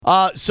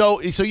So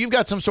you've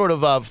got some sort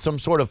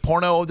of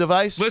porno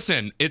device?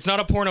 Listen, it's not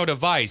a porno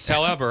device.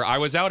 However, I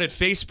was out at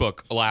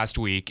Facebook last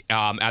week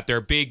at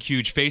their big,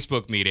 huge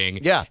Facebook meeting.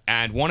 Yeah.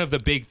 And one of the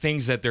big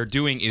things that they're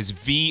doing is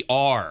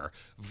VR.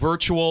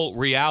 Virtual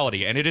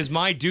reality, and it is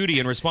my duty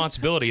and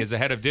responsibility as the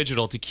head of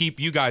digital to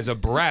keep you guys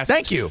abreast.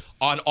 Thank you.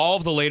 On all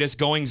of the latest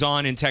goings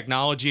on in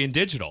technology and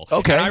digital.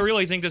 Okay. And I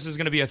really think this is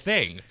going to be a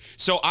thing.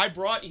 So I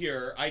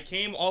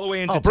came all the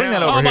way into bring town.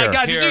 that over Oh my here.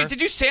 God!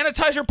 Did you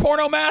sanitize your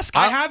porno mask?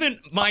 I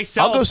haven't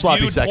myself I'll go sloppy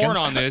viewed seconds. porn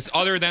on this,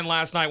 other than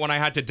last night when I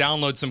had to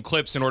download some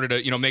clips in order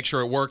to make sure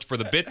it worked for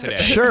the bit today.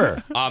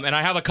 Sure. And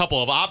I have a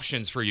couple of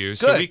options for you,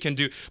 so Good. we can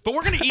do. But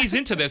we're going to ease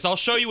into this. I'll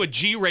show you a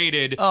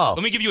G-rated. Oh.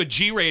 Let me give you a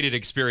G-rated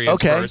experience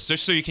Okay. first,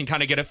 just so you can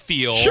kind of get a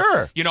feel.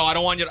 Sure. I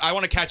don't want you. I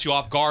want to catch you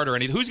off guard or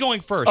anything. Who's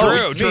going first? Oh,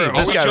 Are we- True. Are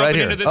This we guy jumping right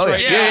here. into this Oh,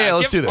 right yeah. now? Yeah,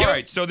 let's do this. All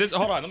right. So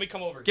hold on. Let me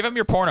come over. Give him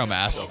your porno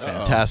mask.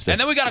 Fantastic.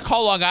 And then we got to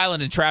call Long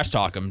Island and trash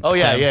talk him. Oh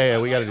yeah, Tim. yeah.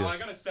 We got to do I that.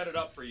 gotta set it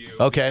up for you.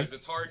 Okay. Because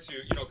it's hard to,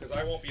 because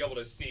I won't be able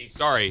to see.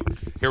 Sorry.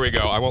 Here we go.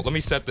 I won't. Let me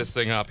set this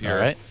thing up here. All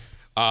right.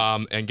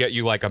 And get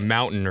you like a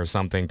mountain or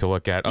something to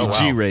look at. Oh, wow.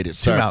 G-rated.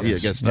 Two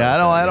mountains. Yeah, Yeah,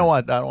 I don't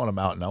want a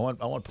mountain. I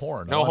want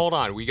porn. No, hold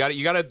on. You got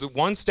to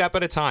one step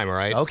at a time. All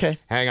right. Okay.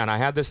 Hang on. I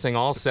had this thing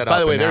all set up. By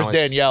the way, and now there's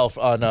it's- Danielle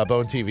on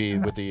Bone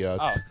TV with the.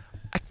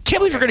 I can't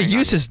believe you're going to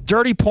use his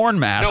dirty porn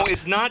mask. No,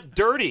 it's not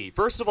dirty.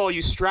 First of all,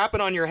 you strap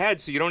it on your head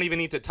so you don't even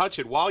need to touch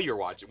it while you're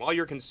watching, while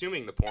you're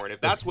consuming the porn.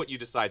 If that's what you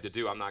decide to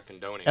do, I'm not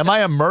condoning Am it.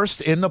 I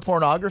immersed in the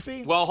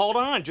pornography? Well, hold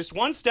on. Just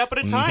one step at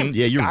a time.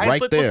 Yeah, you're Guys,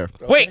 right let's- there.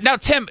 Wait, now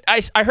Tim,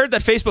 I heard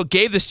that Facebook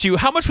gave this to you.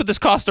 How much would this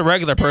cost a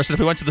regular person if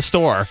we went to the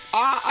store?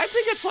 I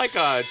think it's like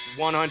a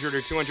 $100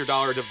 or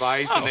 $200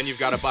 device, Oh. and then you've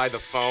got to buy the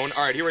phone.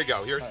 All right, here we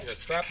go.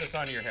 Strap this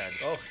onto your head.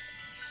 Oh.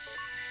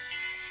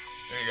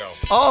 There you go.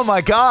 Oh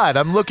my God!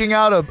 I'm looking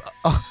out of.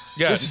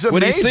 Yeah. This is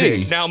What do you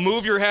amazing. see? Now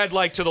move your head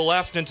like to the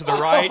left and to the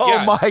right. Oh,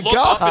 Yeah. my look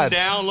up God. and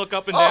down. Look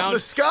up and Oh, down. the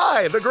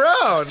sky, the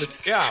ground.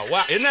 Yeah.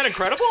 Wow. Isn't that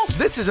incredible?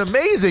 This is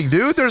amazing,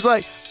 dude. There's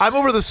I'm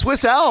over the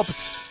Swiss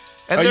Alps.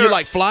 And Are there- you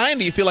like flying?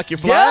 Do you feel like you're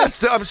flying?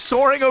 Yes, I'm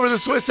soaring over the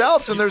Swiss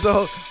Alps, and there's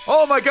oh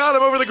my God,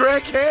 I'm over the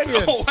Grand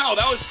Canyon. Oh wow,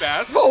 that was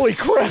fast. Holy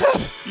crap! What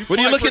are you fly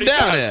looking pretty down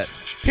fast. at?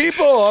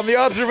 People on the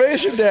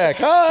observation deck.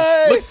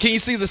 Hi. Look, can you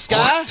see the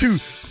sky? 1, 2.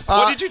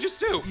 What did you just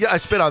do? Yeah, I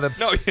spit on them.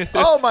 No.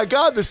 Oh my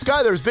God, the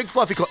sky. There's big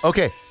fluffy.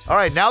 Okay, all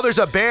right. Now there's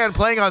a band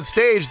playing on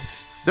stage.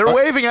 They're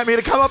waving at me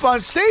to come up on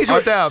stage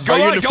with them. Are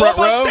you in the go front up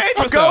on row? stage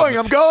I'm with going.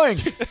 them. I'm going.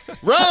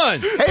 Run!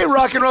 Hey,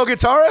 rock and roll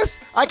guitarist,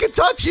 I can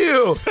touch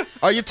you.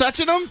 Are you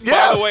touching them?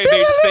 Yeah. By the way,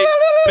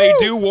 they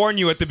do warn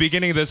you at the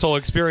beginning of this whole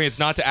experience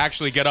not to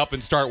actually get up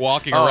and start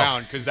walking Oh,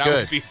 around because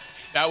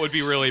that would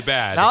be really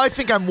bad. Now I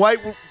think I'm white.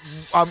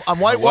 I'm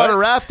whitewater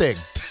rafting,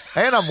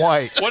 and I'm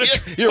white. what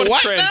a, You're what a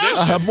white now? transition.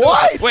 I'm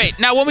white. Wait,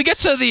 now when we get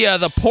to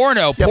the porno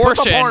Yeah, put the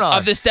portion porn on.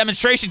 of this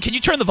demonstration, can you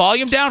turn the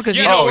volume down? Because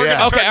Yeah, we're yeah.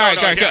 gonna. Okay, No, all right,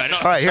 no, good, yeah, good. no,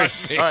 All right, here.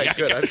 trust me. All right,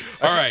 good.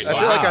 All right. I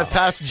feel like I've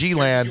passed Do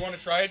G-land. you want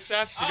to try it,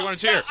 Seth? Did you want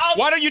to hear?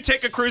 Why don't you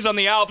take a cruise on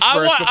the Alps I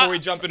first want- before we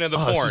jump into the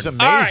Oh, porn? this is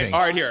amazing.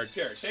 All right, here.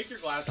 Take your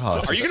glasses Oh,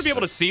 off. this Are you is going to be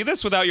able to see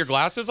this without your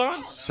glasses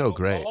on? So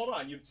great. Hold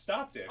on, you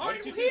stopped it. What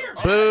did you here.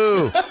 do?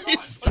 Boo.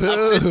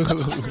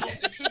 Boo.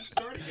 It should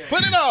start again.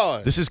 Put it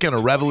on. This is going to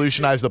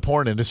revolutionize the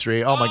porn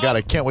industry. Oh my God,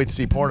 I can't wait to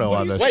see porno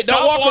on this. Wait, Stop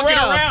don't walk walking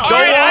around. around. All Don't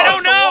right, I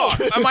walk.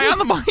 don't know. Am I on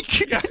the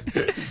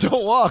mic?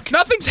 Don't walk.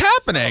 Nothing's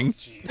happening.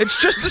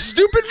 It's just a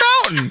stupid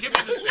mountain. Give me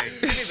the thing. Give me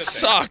the thing.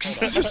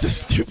 Sucks. It's just a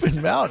stupid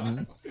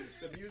mountain.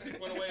 The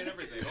music went away and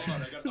everything.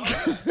 Hold on, I got.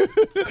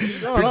 What's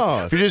going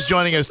on? If you're just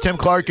joining us, Tim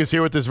Clark is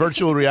here with his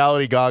virtual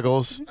reality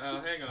goggles.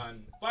 Hang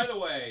on. By the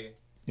way,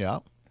 Yeah.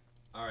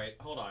 all right,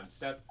 hold on.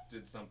 Seth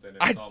did something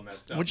and it's all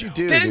messed up. What'd you now.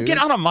 do? Didn't dude? get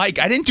on a mic.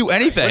 I didn't do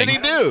anything. What did he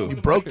do?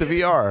 You broke the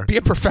VR. Be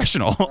a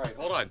professional. All right,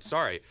 hold on.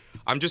 Sorry.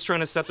 I'm just trying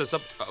to set this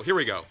up. Oh, here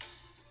we go.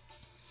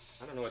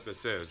 I don't know what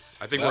this is.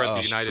 I think we're at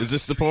the United. Is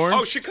this the porn?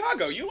 Oh,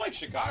 Chicago. You like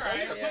Chicago.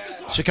 Here, put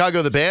this on.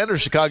 Chicago the band or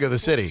Chicago the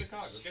city?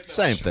 Chicago. Get that.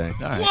 Same thing.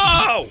 All right.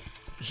 Whoa!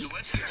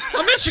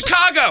 I'm in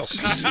Chicago.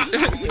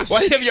 Why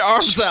do you have your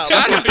arms out?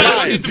 I don't Like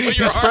know. you're You need to flying? put your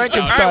He's arms out.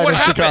 Frankenstein All right, what in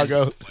happens?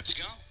 Chicago.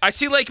 I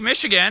see Lake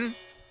Michigan.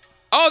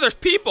 Oh, there's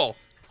people.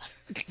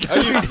 Are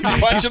you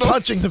punching them?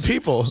 Punching the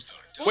people.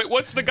 Wait,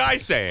 what's the guy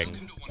saying?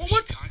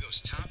 What?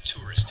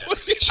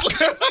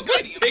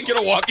 Taking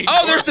a walking Oh,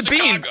 tour there's of the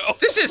bean. Chicago.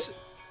 This is.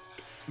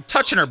 I'm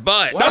touching her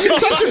butt. Why are you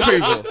touching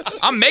people?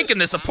 I'm making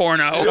this a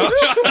porno. All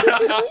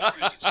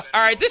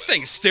right, this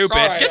thing's stupid.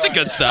 All right, Get the all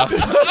good stuff.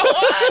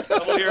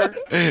 Over here.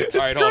 It's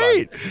All right, hold on.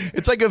 great.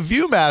 It's like a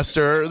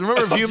ViewMaster.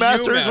 Remember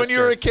ViewMasters when you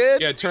were a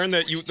kid? Yeah, turn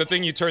the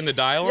thing you turn the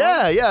dial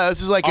on. Yeah.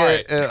 This is like All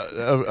right.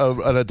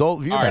 an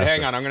adult ViewMaster. All right,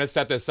 hang on. I'm gonna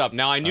set this up.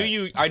 Now I knew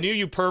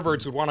you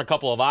perverts would want a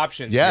couple of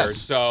options here. Yes.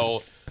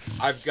 So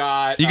I've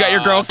got. You got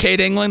your girl Kate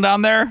England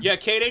on there? Yeah,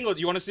 Kate England.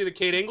 You want to see the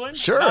Kate England?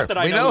 Sure, Not that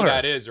I we know know who her.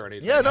 that is or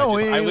anything. Yeah, no,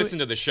 I we- listened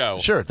to the show.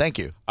 Sure, thank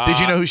you. Did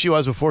you know who she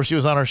was before she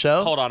was on our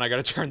show? Hold on, I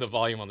gotta turn the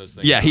volume on this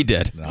thing. Yeah, he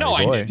did. Naughty No,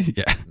 I boy. didn't.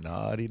 Yeah.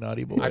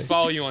 Naughty boy. I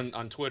follow you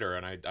on Twitter,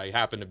 and I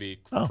happen to be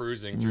Oh.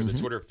 cruising through the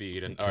Twitter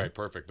feed. And all right,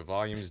 perfect. The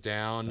volume's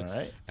down. All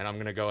right. And I'm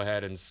gonna go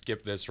ahead and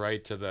skip this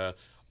right to the.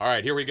 All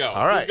right, here we go.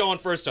 All right. Who's going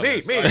first on Me.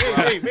 this? Me. All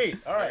right.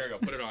 All right. There you go.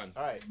 Put it on.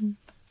 All right.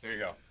 There you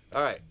go.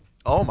 All right.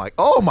 Oh my God.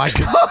 Oh my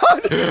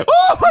God.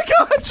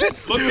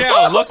 Just Look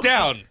down. Look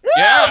down.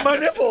 Yeah. my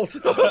nipples.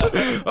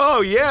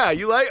 Oh yeah.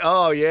 You like?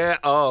 Oh yeah.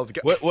 Oh.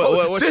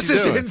 What's this she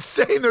is doing?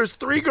 insane. There's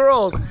 3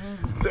 girls.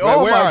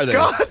 Oh where my are they?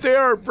 God. They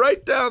are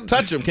right down.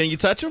 Touch them. Can you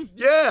touch them?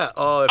 Yeah.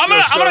 Oh. I'm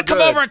gonna come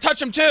over and touch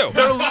him too.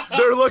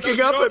 They're looking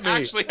up at me.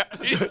 Actually,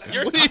 you're,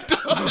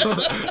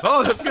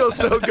 Oh, that feels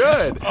so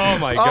good. Oh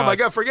my Oh God. my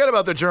God. Forget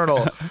about the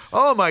journal.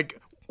 Oh my.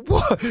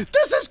 What?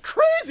 This is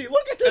crazy.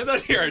 Look at this. And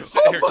then here, it's-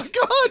 Oh here. my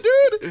God,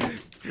 dude.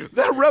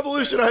 That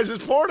revolutionizes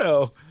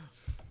porno.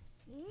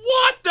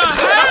 What the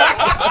heck?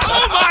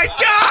 Oh my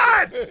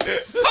God!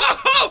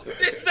 Oh,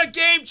 this is a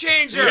game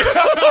changer.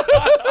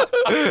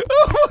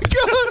 Oh my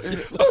God.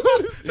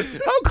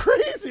 How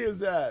crazy is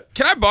that?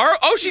 Can I borrow?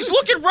 Oh, she's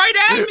looking right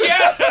at me.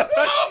 Yeah.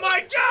 Oh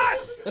my God!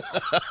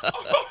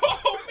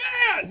 Oh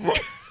man!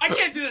 I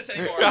can't do this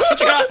anymore. Give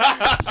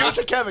it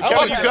to Kevin.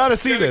 Kevin, you gotta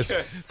see this.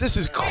 This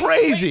is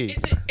crazy.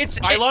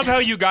 I love how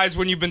you guys,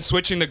 when you've been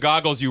switching the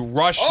goggles, you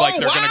rush like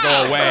they're wow.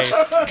 gonna go away.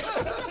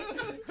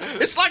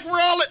 It's like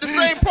we're all at the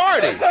same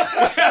party.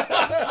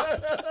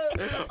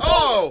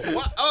 Oh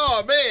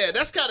man,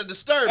 that's kind of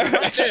disturbing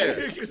right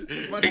there.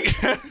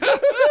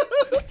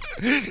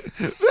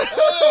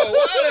 Oh,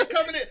 why are they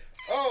coming in?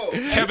 Oh,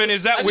 Kevin,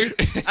 is that weird?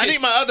 I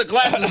need my other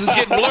glasses. It's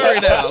getting blurry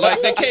now.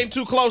 Like they came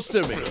too close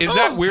to me. Is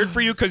that weird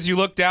for you because you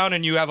look down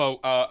and you have a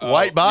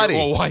White body.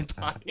 A white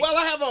body. Well,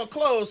 I have on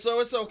clothes, so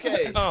it's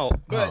okay. Oh.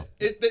 But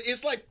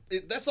it's like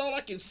that's all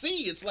I can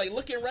see. It's like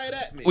looking right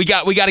at me. We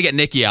got to get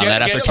Nikki on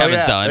that after get- Kevin's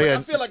yeah. done. Yeah.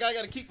 I feel like I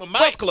got to keep my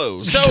mouth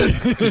closed. So,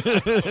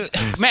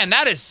 man,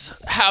 that is.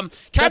 Can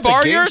That's I a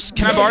borrow game- yours?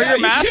 Can I borrow your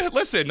mask?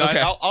 Listen,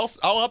 Okay. I'll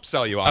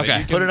upsell you on Okay. it.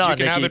 You can, Put it on, You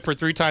can have Nikki. it for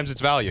 3 times its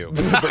value.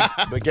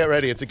 But get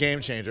ready. It's a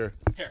game changer.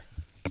 Here.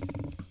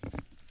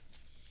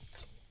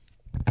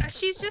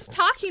 She's just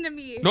talking to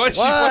me. No, What?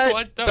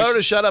 what? Tell her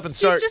to shut up and She's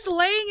start. just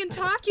laying and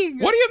talking.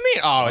 What do you mean?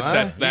 Oh, it's Huh?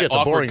 that You get the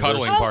awkward boring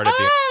cuddling version. part at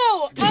the end.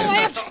 Oh, I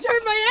have to turn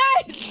my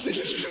head.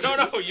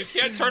 No, you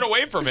can't turn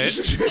away from it.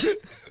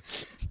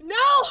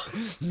 No,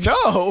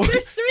 No.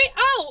 there's 3.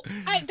 Oh,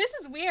 this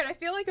is weird. I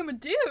feel like I'm a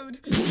dude.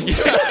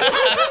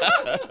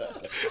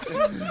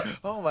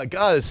 Oh my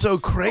God, it's so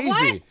crazy.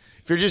 What?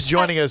 If you're just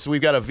joining us,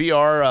 we've got a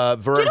VR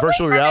virtual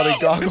from reality me.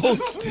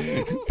 goggles.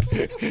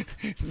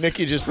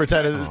 Nikki just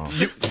pretended.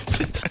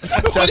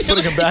 Seth's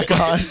putting him back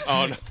on.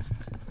 Oh no.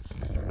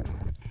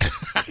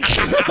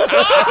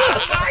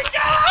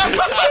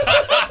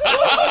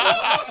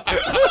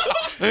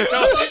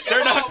 No,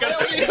 they're not gonna.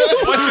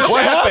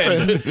 What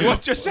happened?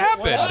 What just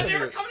happened? They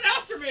were coming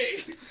after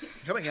me.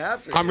 Coming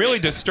after. I'm really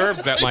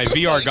disturbed that my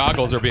VR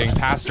goggles are being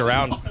passed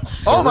around.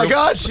 Oh my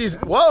God, she's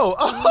whoa!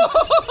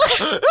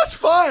 That's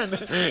fun.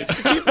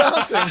 Keep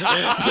bouncing.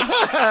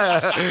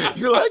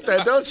 You like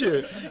that, don't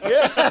you?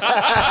 Yeah.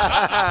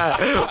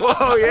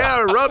 Whoa,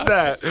 yeah, rub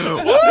that.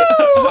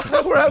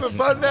 Woo! We're having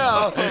fun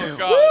now. Oh,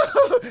 God. Woo!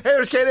 Hey,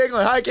 there's Kate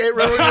England. Hi, Kate.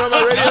 Remember you on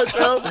my radio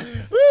show? Woo!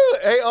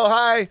 Hey, oh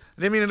hi. I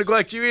didn't mean to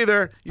neglect you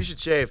either. You should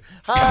shave.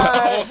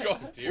 Hi. Oh,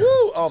 dear.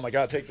 Woo! Oh my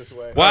God, take this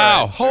away.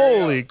 Wow.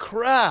 Holy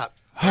crap.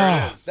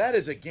 That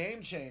is a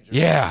game changer.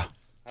 Yeah.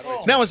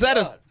 Oh, Now, was my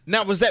that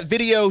God. was that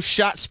video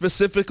shot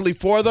specifically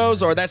for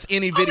those, or that's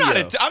any video?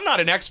 I'm not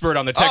an expert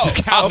on the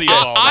technicality of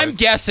all I'm this.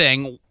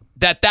 guessing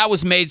that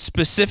was made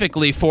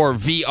specifically for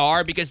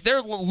VR because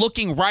they're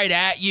looking right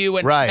at you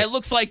and Right. it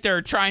looks like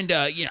they're trying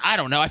to, I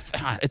don't know.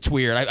 It's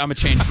weird. I'm a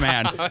changed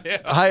man.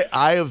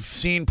 I have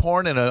seen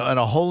porn in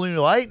a whole new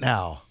light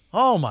now.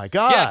 Oh my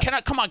God.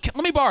 Yeah, come on,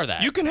 let me borrow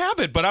that. You can have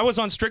it, but I was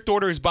on strict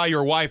orders by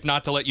your wife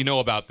not to let you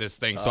know about this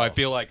thing, so I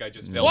feel like I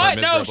just failed what?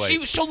 her No,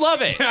 miserably. she'll love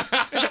it.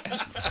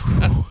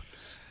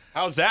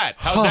 How's that?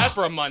 How's that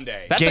for a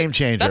Monday? That's Game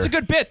changer. That's a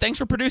good bit. Thanks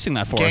for producing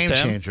that for us, Game Tim.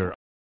 changer.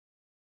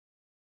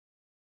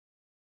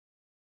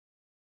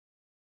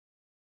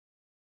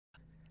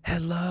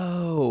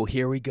 Hello,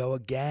 here we go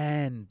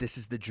again. This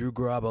is the Drew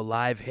Garabo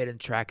live hidden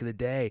track of the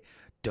day.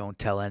 Don't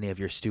tell any of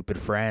your stupid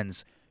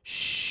friends.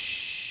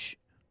 Shh.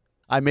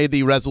 I made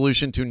the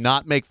resolution to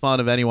not make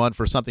fun of anyone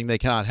for something they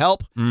cannot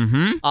help.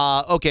 Mm-hmm.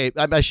 Okay,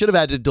 I should have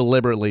added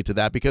deliberately to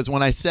that because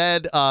when I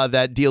said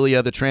that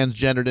Delia, the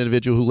transgendered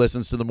individual who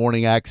listens to the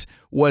Morning X,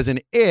 was an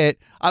it,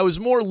 I was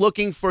more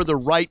looking for the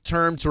right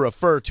term to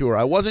refer to her.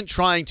 I wasn't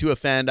trying to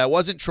offend. I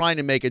wasn't trying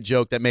to make a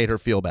joke that made her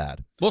feel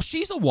bad. Well,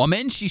 she's a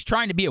woman. She's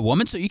trying to be a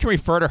woman, so you can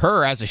refer to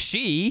her as a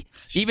she,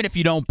 even if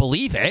you don't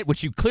believe it,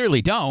 which you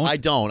clearly don't. I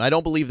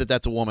don't believe that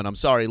that's a woman. I'm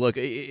sorry. Look,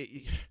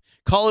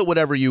 call it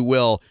whatever you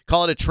will.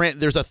 Call it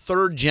there's a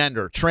third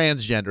gender,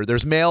 transgender.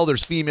 There's male,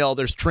 there's female,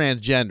 there's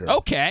transgender.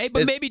 Okay,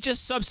 but maybe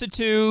just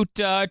substitute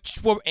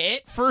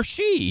it for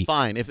she.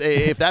 Fine.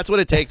 If that's what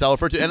it takes, I'll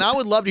refer to. And I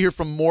would love to hear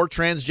from more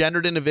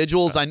transgendered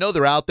individuals. I know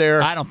they're out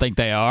there. I don't think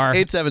they are.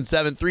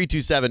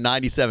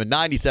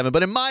 877-327-9797.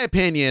 But in my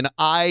opinion,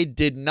 I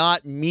did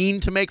not mean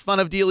to make fun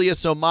of Delia.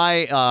 So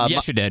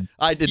Yes, you did.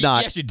 I did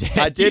not. Yes, you did.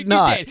 I did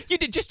not. You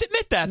did. Just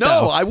admit that. No,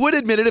 though. I would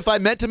admit it if I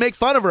meant to make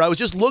fun of her. I was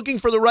just looking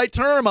for the right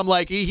term. I'm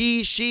like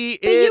he, she,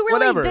 But it, you really,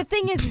 whatever. the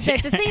thing is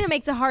that the thing that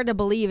makes it hard to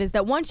believe is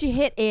that once you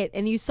hit it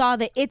and you saw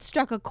that it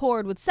struck a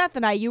chord with Seth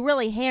and I, you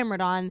really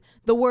hammered on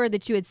the word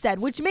that you had said,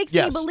 which makes me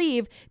Yes.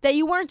 believe that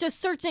you weren't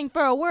just searching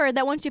for a word,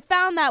 that once you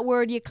found that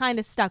word, you kind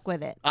of stuck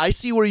with it. I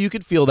see where you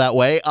could feel that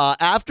way.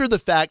 After the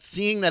fact,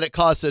 seeing that it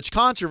caused such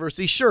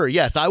controversy, sure,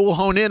 yes, I will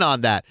hone in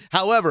on that.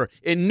 However,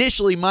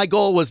 initially my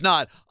goal was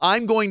not,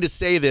 I'm going to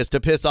say this to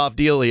piss off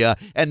Delia,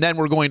 and then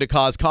we're going to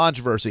cause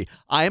controversy.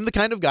 I am the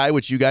kind of guy,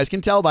 which you guys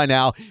can tell by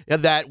now,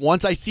 that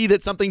once I see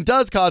that something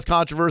does cause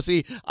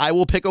controversy, I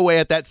will pick away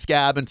at that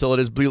scab until it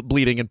is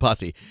bleeding and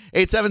pussy.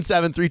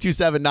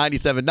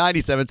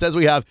 877-327-9797 says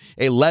we have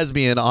a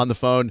lesbian on the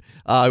phone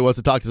who wants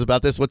to talk to us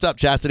about this. What's up,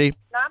 Chastity?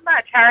 Not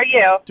much. How are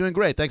you? Doing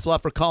great. Thanks a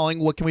lot for calling.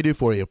 What can we do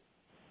for you?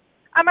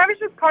 I was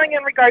just calling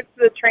in regards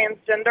to the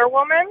transgender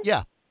woman.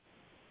 Yeah.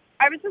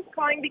 I was just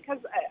calling because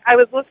I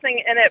was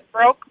listening and it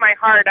broke my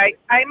heart.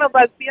 I'm a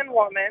lesbian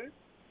woman,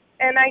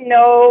 and I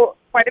know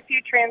quite a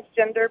few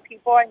transgender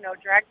people. I know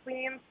drag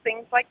queens,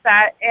 things like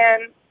that,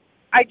 and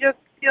I just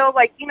feel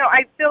like,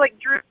 I feel like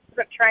Drew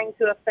isn't trying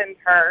to offend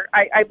her.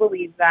 I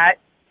believe that,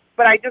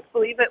 but I just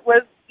believe it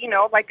was,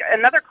 like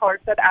another caller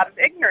said, out of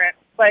ignorance.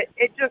 But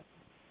it just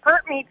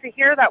hurt me to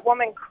hear that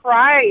woman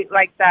cry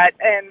like that,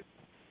 and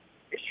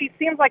she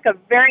seems like a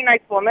very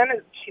nice woman.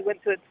 She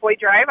went to a toy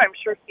drive. I'm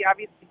sure she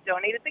obviously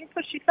donated things,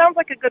 so she sounds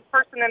like a good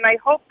person, and I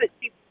hope that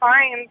she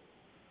finds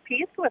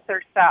peace with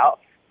herself.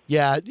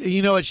 Yeah,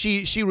 you know what?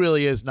 She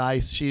really is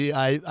nice. She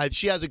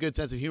has a good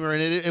sense of humor,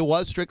 and it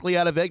was strictly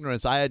out of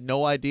ignorance. I had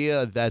no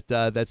idea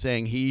that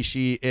saying he,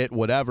 she, it,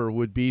 whatever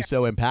would be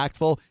so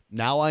impactful.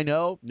 Now I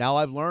know. Now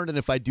I've learned, and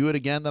if I do it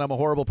again, then I'm a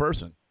horrible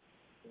person.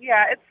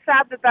 Yeah, it's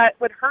sad that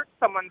would hurt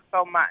someone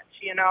so much,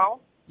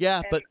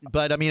 Yeah,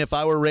 but I mean, if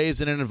I were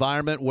raised in an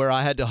environment where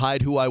I had to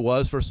hide who I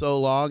was for so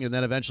long and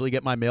then eventually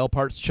get my male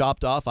parts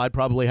chopped off, I'd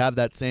probably have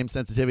that same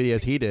sensitivity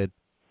as he did.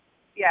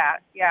 Yeah.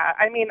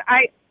 I mean,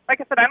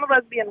 like I said, I'm a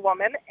lesbian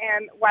woman,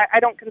 and while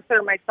I don't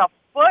consider myself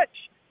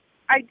butch,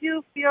 I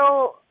do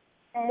feel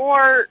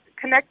more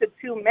connected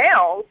to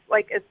males,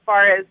 like as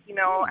far as,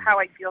 how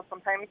I feel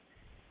sometimes.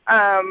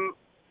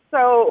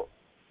 So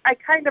I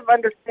kind of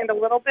understand a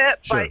little bit,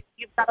 Sure. but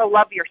you've got to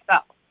love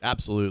yourself.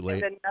 Absolutely.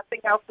 And then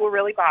nothing else will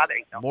really bother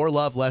you. More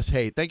love, less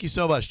hate. Thank you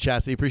so much,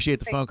 Chastity. Appreciate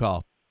the phone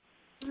call.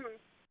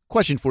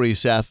 Question for you,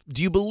 Seth.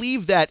 Do you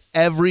believe that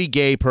every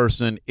gay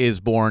person is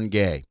born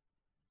gay?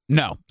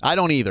 No. I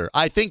don't either.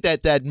 I think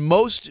that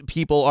most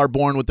people are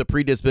born with the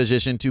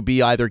predisposition to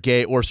be either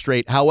gay or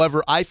straight.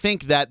 However, I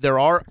think that there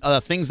are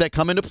things that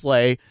come into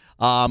play,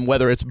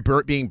 whether it's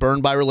being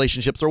burned by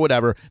relationships or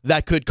whatever,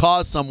 that could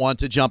cause someone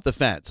to jump the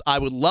fence. I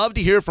would love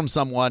to hear from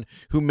someone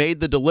who made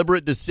the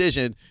deliberate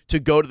decision to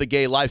go to the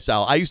gay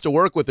lifestyle. I used to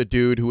work with a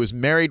dude who was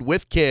married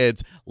with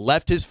kids,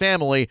 left his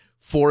family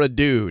for a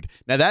dude.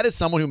 Now, that is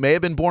someone who may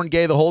have been born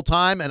gay the whole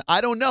time, and I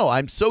don't know.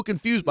 I'm so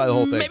confused by the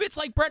whole thing. Maybe it's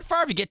like Brett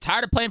Favre. You get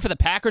tired of playing for the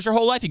Packers your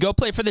whole life. You go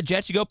play for the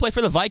Jets. You go play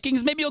for the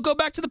Vikings. Maybe you'll go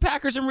back to the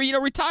Packers and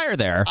retire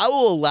there. I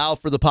will allow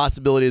for the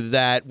possibility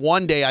that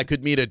one day I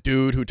could meet a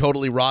dude who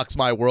totally rocks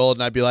my world,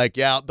 and I'd be like,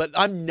 yeah, but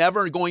I'm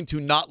never going to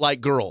not like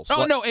girls.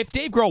 Oh, no. If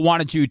Dave Grohl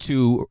wanted you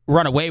to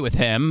run away with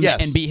him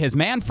and be his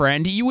man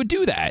friend, you would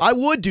do that. I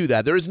would do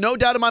that. There is no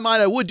doubt in my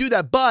mind I would do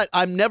that, but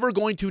I'm never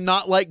going to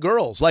not like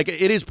girls. Like,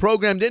 it is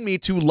programmed in me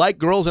to like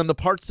girls and the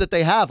parts that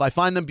they have. I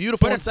find them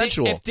beautiful and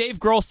sensual. If Dave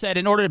Grohl said,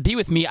 in order to be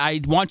with me, I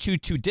want you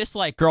to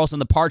dislike girls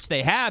and the parts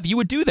they have, you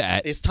would do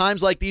that. It's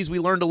times like these we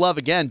learn to love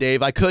again,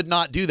 Dave. I could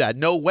not do that.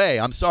 No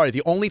way. I'm sorry.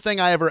 The only thing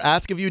I ever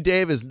ask of you,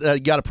 Dave, is you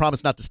got to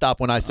promise not to stop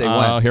when I say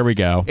when. Oh, here we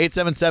go.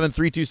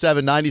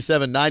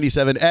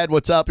 877-327-9797. Ed,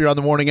 what's up? You're on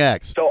the Morning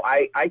X. So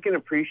I can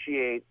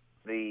appreciate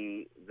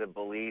the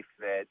belief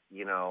that,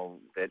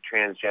 that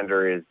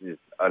transgender is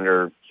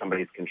under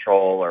somebody's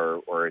control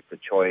or it's a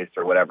choice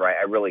or whatever.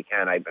 I really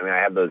can. I mean, I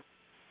have those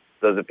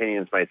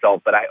opinions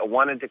myself, but I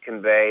wanted to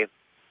convey,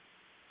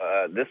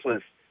 this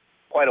was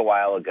quite a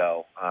while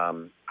ago.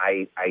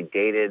 I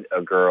dated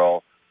a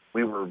girl.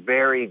 We were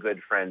very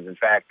good friends. In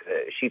fact,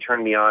 she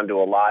turned me on to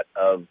a lot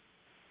of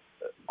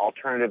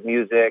alternative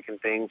music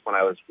and things when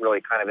I was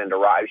really kind of into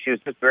rock. She was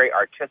just very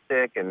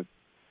artistic and,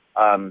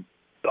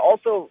 but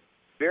also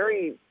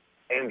very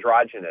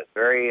androgynous,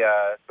 very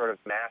sort of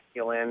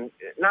masculine,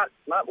 not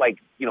like,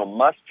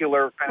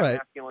 muscular kind of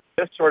masculine,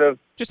 just sort of.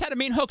 Just had a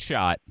mean hook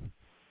shot.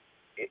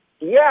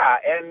 Yeah,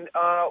 and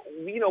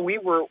we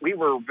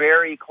were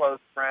very close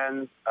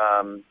friends.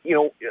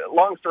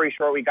 Long story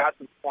short, we got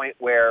to the point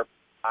where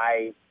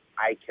I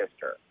kissed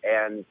her,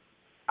 and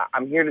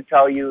I'm here to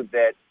tell you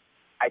that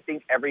I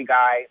think every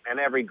guy and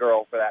every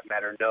girl, for that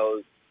matter,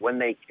 knows when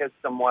they kiss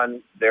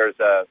someone, there's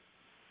a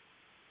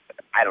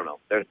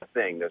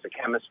thing, there's a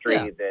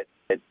chemistry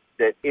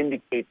that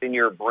indicates in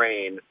your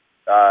brain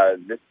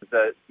this is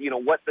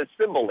what the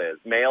symbol is,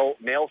 male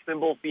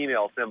symbol,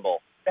 female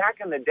symbol. Back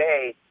in the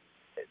day,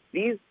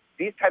 these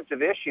types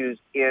of issues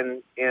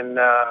in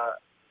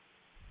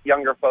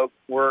younger folks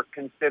were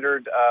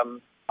considered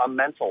a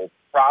mental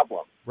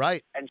problem.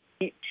 Right. And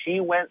she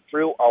went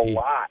through a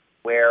lot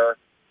where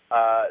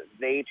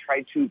they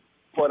tried to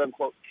quote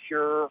unquote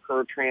cure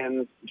her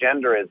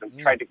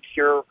transgenderism, tried to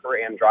cure her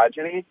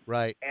androgyny,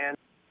 Right. and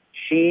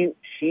she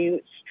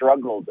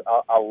struggled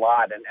a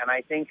lot. And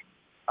I think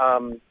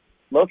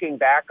looking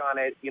back on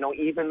it,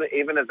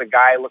 even as a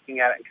guy looking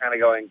at it and kind of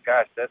going,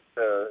 gosh, that's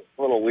a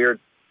little weird.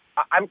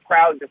 I'm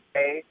proud to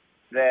say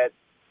that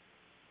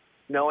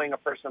knowing a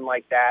person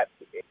like that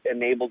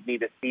enabled me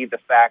to see the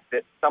fact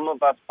that some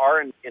of us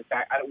are, in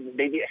fact,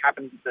 maybe it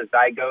happens as a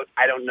zygote,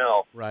 I don't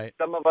know. Right.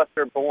 Some of us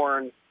are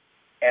born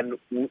and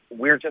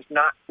we're just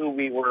not who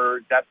we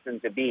were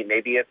destined to be.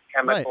 Maybe it's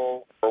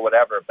chemical or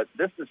whatever, but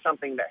this is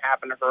something that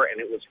happened to her,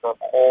 and it was her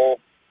whole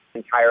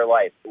entire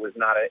life. It was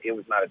not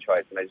a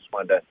choice, and I just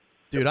wanted to.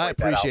 Dude, I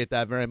appreciate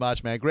that very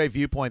much, man. Great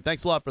viewpoint.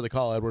 Thanks a lot for the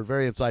call, Edward.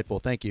 Very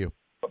insightful. Thank you.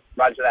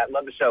 Roger that.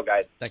 Love the show,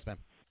 guys. Thanks, man.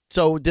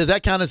 So does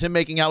that count as him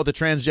making out with a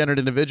transgendered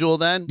individual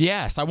then?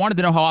 Yes. I wanted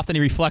to know how often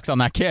he reflects on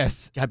that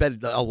kiss. I bet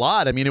a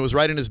lot. I mean, it was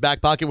right in his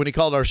back pocket when he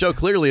called our show.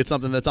 Clearly, it's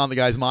something that's on the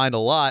guy's mind a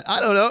lot. I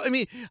don't know. I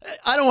mean,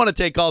 I don't want to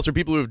take calls from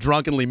people who have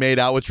drunkenly made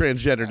out with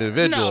transgendered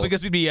individuals. No,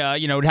 because we'd be,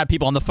 we'd have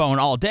people on the phone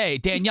all day.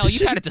 Danielle,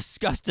 you've had a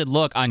disgusted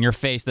look on your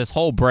face this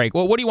whole break.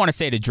 Well, what do you want to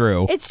say to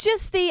Drew? It's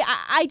just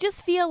I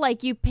just feel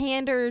like you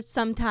pander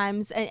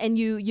sometimes and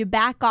you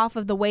back off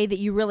of the way that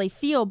you really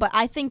feel. But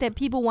I think that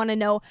people want to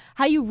know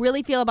how you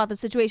really feel about the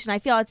situation. I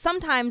feel it's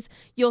sometimes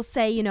you'll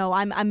say,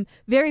 I'm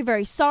very,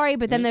 very sorry,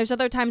 but then there's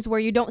other times where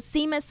you don't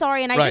seem as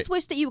sorry. And I just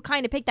wish that you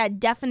kind of pick that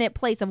definite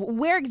place of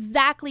where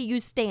exactly you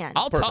stand.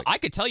 I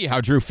could tell you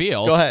how Drew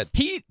feels. Go ahead.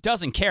 He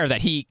doesn't care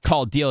that he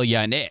called Delia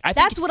an it.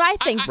 That's what I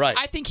think.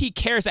 I think he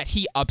cares that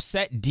he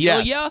upset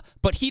Delia,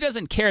 but he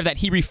doesn't care that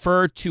he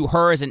referred to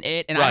her as an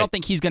it, and I don't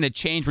think he's going to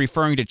change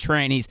referring to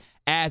trannies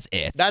as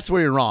it. That's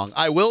where you're wrong.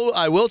 I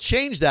will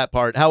change that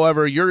part.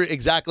 However, you're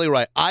exactly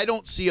right. I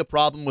don't see a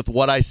problem with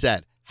what I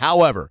said.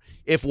 However,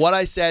 if what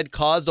I said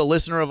caused a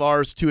listener of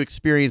ours to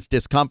experience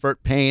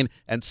discomfort, pain,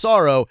 and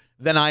sorrow,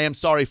 then I am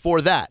sorry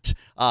for that.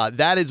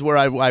 That is where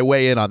I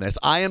weigh in on this.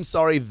 I am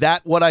sorry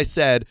that what I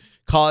said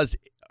caused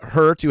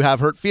her to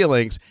have hurt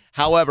feelings.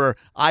 However,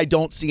 I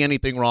don't see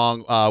anything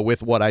wrong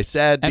with what I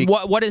said. And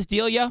what is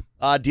Delia?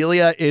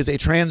 Delia is a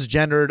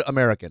transgendered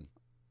American.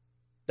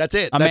 That's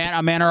it.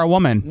 A man or a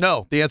woman?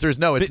 No, the answer is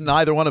no. It's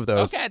neither one of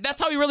those. Okay, that's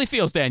how he really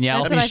feels,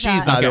 Danielle. I mean,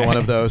 she's neither one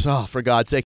of those. Oh, for God's sake.